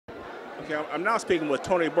Okay, I'm now speaking with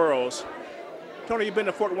Tony Burroughs. Tony, you've been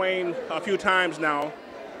to Fort Wayne a few times now.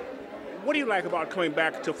 What do you like about coming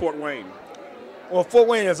back to Fort Wayne? Well, Fort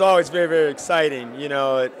Wayne is always very, very exciting. You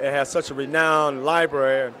know, it has such a renowned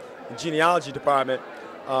library and genealogy department.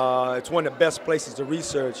 It's one of the best places to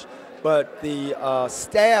research. But the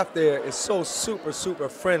staff there is so super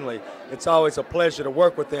friendly. It's always a pleasure to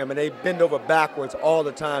work with them, and they bend over backwards all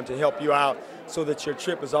the time to help you out so that your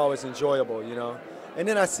trip is always enjoyable, you know. And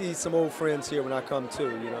then I see some old friends here when I come too,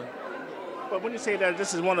 you know. But when you say that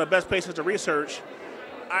this is one of the best places to research,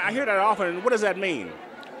 I hear that often. What does that mean?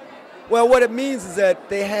 Well, what it means is that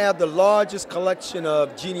they have the largest collection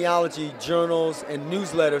of genealogy journals and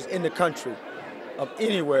newsletters in the country, of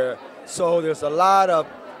anywhere. So there's a lot of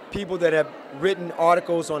people that have written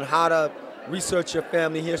articles on how to research your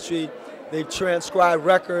family history. They've transcribed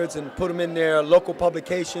records and put them in their local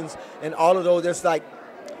publications, and all of those, there's like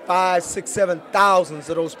 5, 6, 7,000 of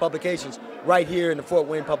those publications right here in the Fort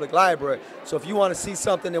Wayne Public Library. So if you want to see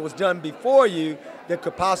something that was done before you that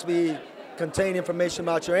could possibly contain information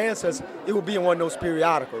about your ancestors, it will be in one of those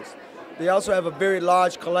periodicals. They also have a very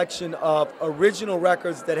large collection of original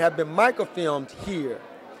records that have been microfilmed here.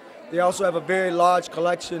 They also have a very large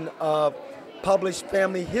collection of published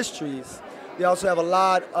family histories. They also have a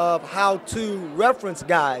lot of how-to reference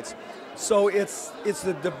guides. So it's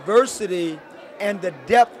the diversity and the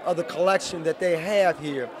depth of the collection that they have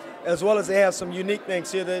here, as well as they have some unique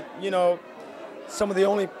things here that, you know, some of the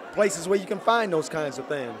only places where you can find those kinds of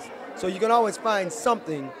things. So you can always find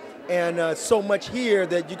something, and so much here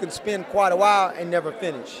that you can spend quite a while and never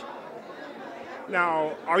finish.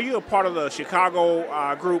 Now, are you a part of the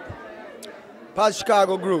Chicago group? Part of the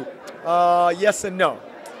Chicago group? Yes and no.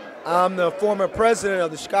 I'm the former president of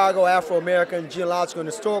the Chicago Afro-American Genealogical and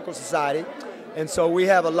Historical Society, and so we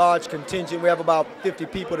have a large contingent. We have about 50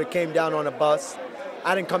 people that came down on a bus.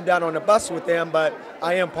 I didn't come down on the bus with them, but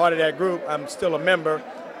I am part of that group. I'm still a member.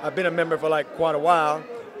 I've been a member for like quite a while,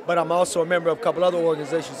 but I'm also a member of a couple other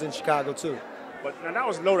organizations in Chicago too. But now that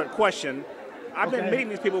was a loaded question. I've been meeting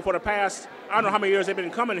these people for the past, I don't know how many years they've been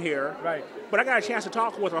coming here. Right. But I got a chance to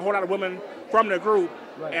talk with a whole lot of women from the group,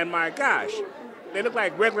 right. And my gosh, they look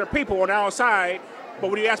like regular people on the outside, but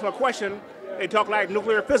when you ask them a question, they talk like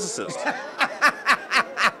nuclear physicists.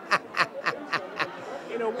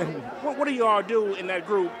 You know, what do you all do in that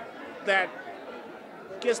group that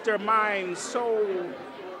gets their minds so,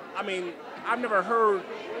 I mean, I've never heard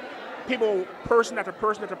people, person after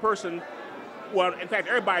person after person, well, in fact,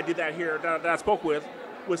 everybody did that here that I spoke with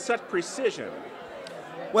such precision.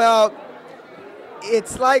 Well,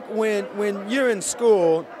 it's like when you're in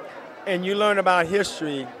school and you learn about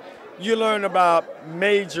history, you learn about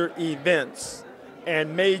major events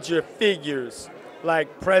and major figures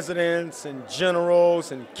like presidents and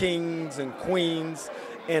generals and kings and queens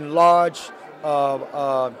and large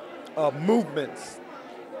movements.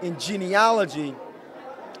 In genealogy,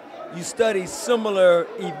 you study similar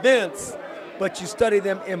events, but you study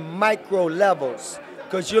them in micro levels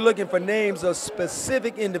because you're looking for names of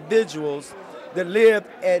specific individuals that lived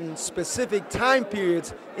in specific time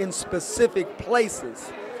periods in specific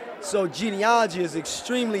places. So genealogy is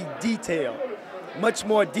extremely detailed, much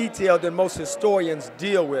more detailed than most historians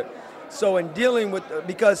deal with. So in dealing with,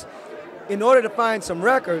 because in order to find some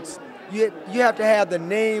records, you have to have the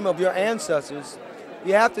name of your ancestors,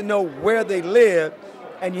 you have to know where they lived,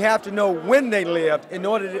 and you have to know when they lived in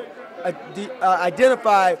order to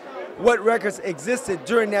identify what records existed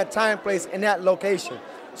during that time, place, and that location.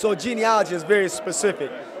 So genealogy is very specific.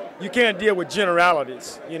 You can't deal with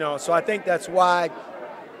generalities, you know. So I think that's why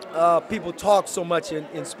people talk so much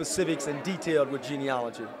in specifics and detailed with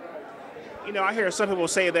genealogy. You know, I hear some people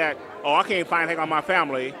say that, oh, I can't find anything on my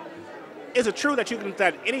family. Is it true that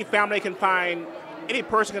that any family can find, any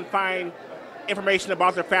person can find information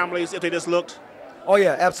about their families if they just looked? Oh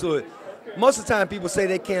yeah, absolutely. Most of the time people say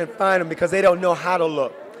they can't find them because they don't know how to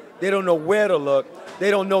look. They don't know where to look.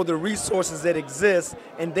 They don't know the resources that exist,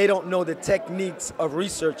 and they don't know the techniques of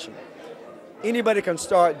researching. Anybody can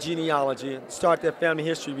start genealogy, start their family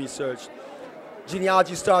history research.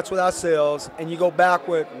 Genealogy starts with ourselves, and you go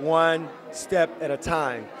backward one step at a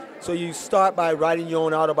time. So you start by writing your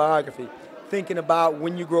own autobiography, thinking about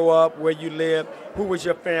when you grow up, where you live, who was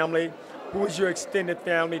your family, who was your extended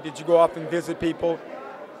family, did you go off and visit people?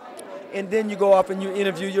 And then you go off and you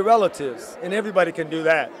interview your relatives, and everybody can do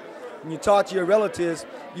that. When you talk to your relatives,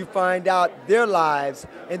 you find out their lives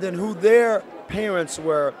and then who their parents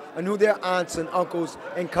were and who their aunts and uncles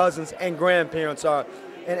and cousins and grandparents are.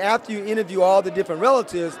 And after you interview all the different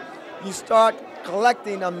relatives, you start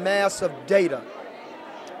collecting a mass of data.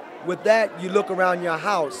 With that, you look around your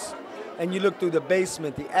house and you look through the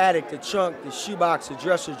basement, the attic, the trunk, the shoebox, the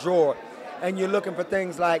dresser drawer, and you're looking for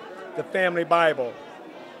things like the family Bible,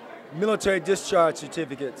 military discharge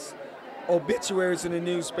certificates, obituaries in the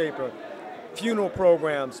newspaper, funeral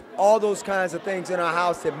programs, all those kinds of things in our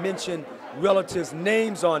house that mention relatives'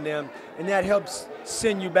 names on them, and that helps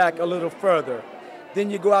send you back a little further.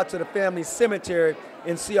 Then you go out to the family cemetery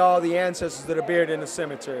and see all the ancestors that are buried in the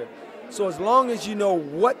cemetery. So as long as you know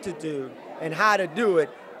what to do and how to do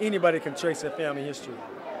it, anybody can trace their family history.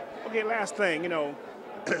 Okay, last thing,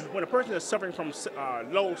 when a person is suffering from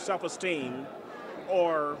low self-esteem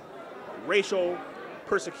or racial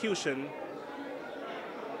persecution,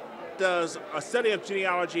 does a study of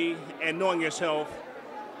genealogy and knowing yourself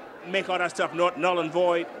make all that stuff null and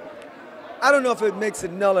void? I don't know if it makes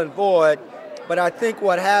it null and void, but I think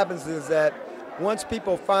what happens is that once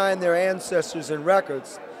people find their ancestors in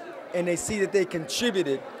records and they see that they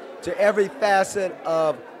contributed to every facet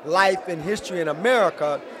of life and history in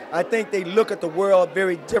America, I think they look at the world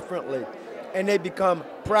very differently, and they become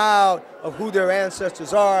proud of who their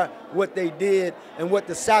ancestors are, what they did, and what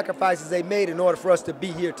the sacrifices they made in order for us to be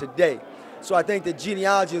here today. So I think that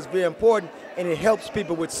genealogy is very important, and it helps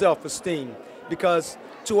people with self-esteem, because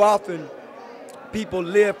too often people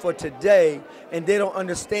live for today and they don't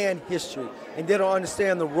understand history, and they don't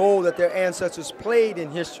understand the role that their ancestors played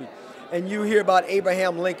in history. And you hear about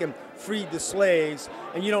Abraham Lincoln freed the slaves,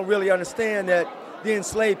 and you don't really understand that the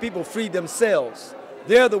enslaved people freed themselves.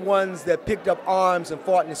 They're the ones that picked up arms and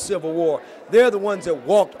fought in the Civil War. They're the ones that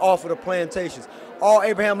walked off of the plantations. All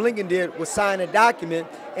Abraham Lincoln did was sign a document,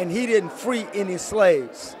 and he didn't free any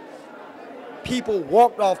slaves. People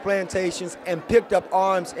walked off plantations and picked up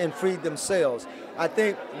arms and freed themselves. I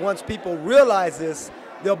think once people realize this,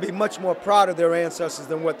 they'll be much more proud of their ancestors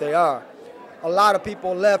than what they are. A lot of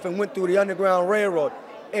people left and went through the Underground Railroad.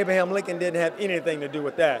 Abraham Lincoln didn't have anything to do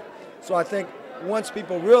with that. So I think once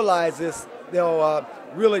people realize this, they'll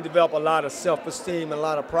really develop a lot of self-esteem and a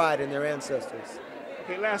lot of pride in their ancestors.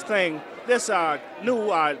 Okay, last thing. This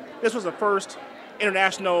this was the first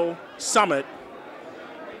international summit.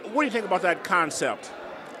 What do you think about that concept?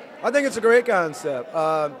 I think it's a great concept.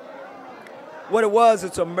 What it was,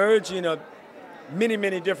 it's a merging of many,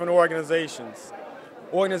 many different organizations.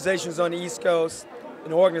 Organizations on the East Coast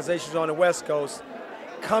and organizations on the West Coast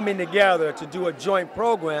coming together to do a joint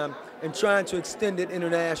program and trying to extend it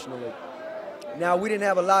internationally. Now, we didn't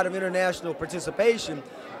have a lot of international participation,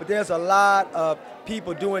 but there's a lot of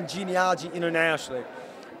people doing genealogy internationally.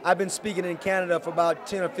 I've been speaking in Canada for about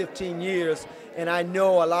 10 or 15 years, and I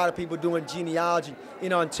know a lot of people doing genealogy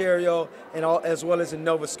in Ontario and as well as in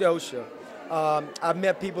Nova Scotia. I've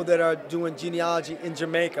met people that are doing genealogy in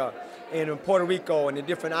Jamaica and in Puerto Rico and the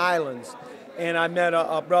different islands. And I met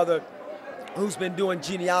a brother who's been doing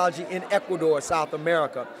genealogy in Ecuador, South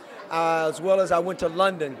America, as well as I went to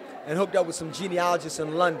London and hooked up with some genealogists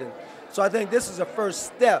in London. So I think this is a first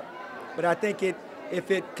step, but I think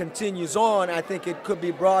if it continues on, I think it could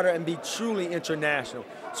be broader and be truly international.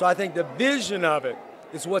 So I think the vision of it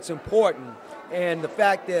is what's important, and the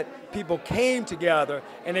fact that people came together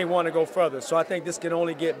and they want to go further. So I think this can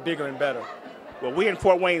only get bigger and better. Well, we in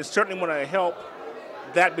Fort Wayne certainly want to help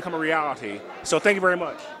that become a reality. So thank you very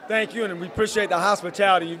much. Thank you, and we appreciate the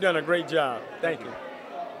hospitality. You've done a great job. Thank you.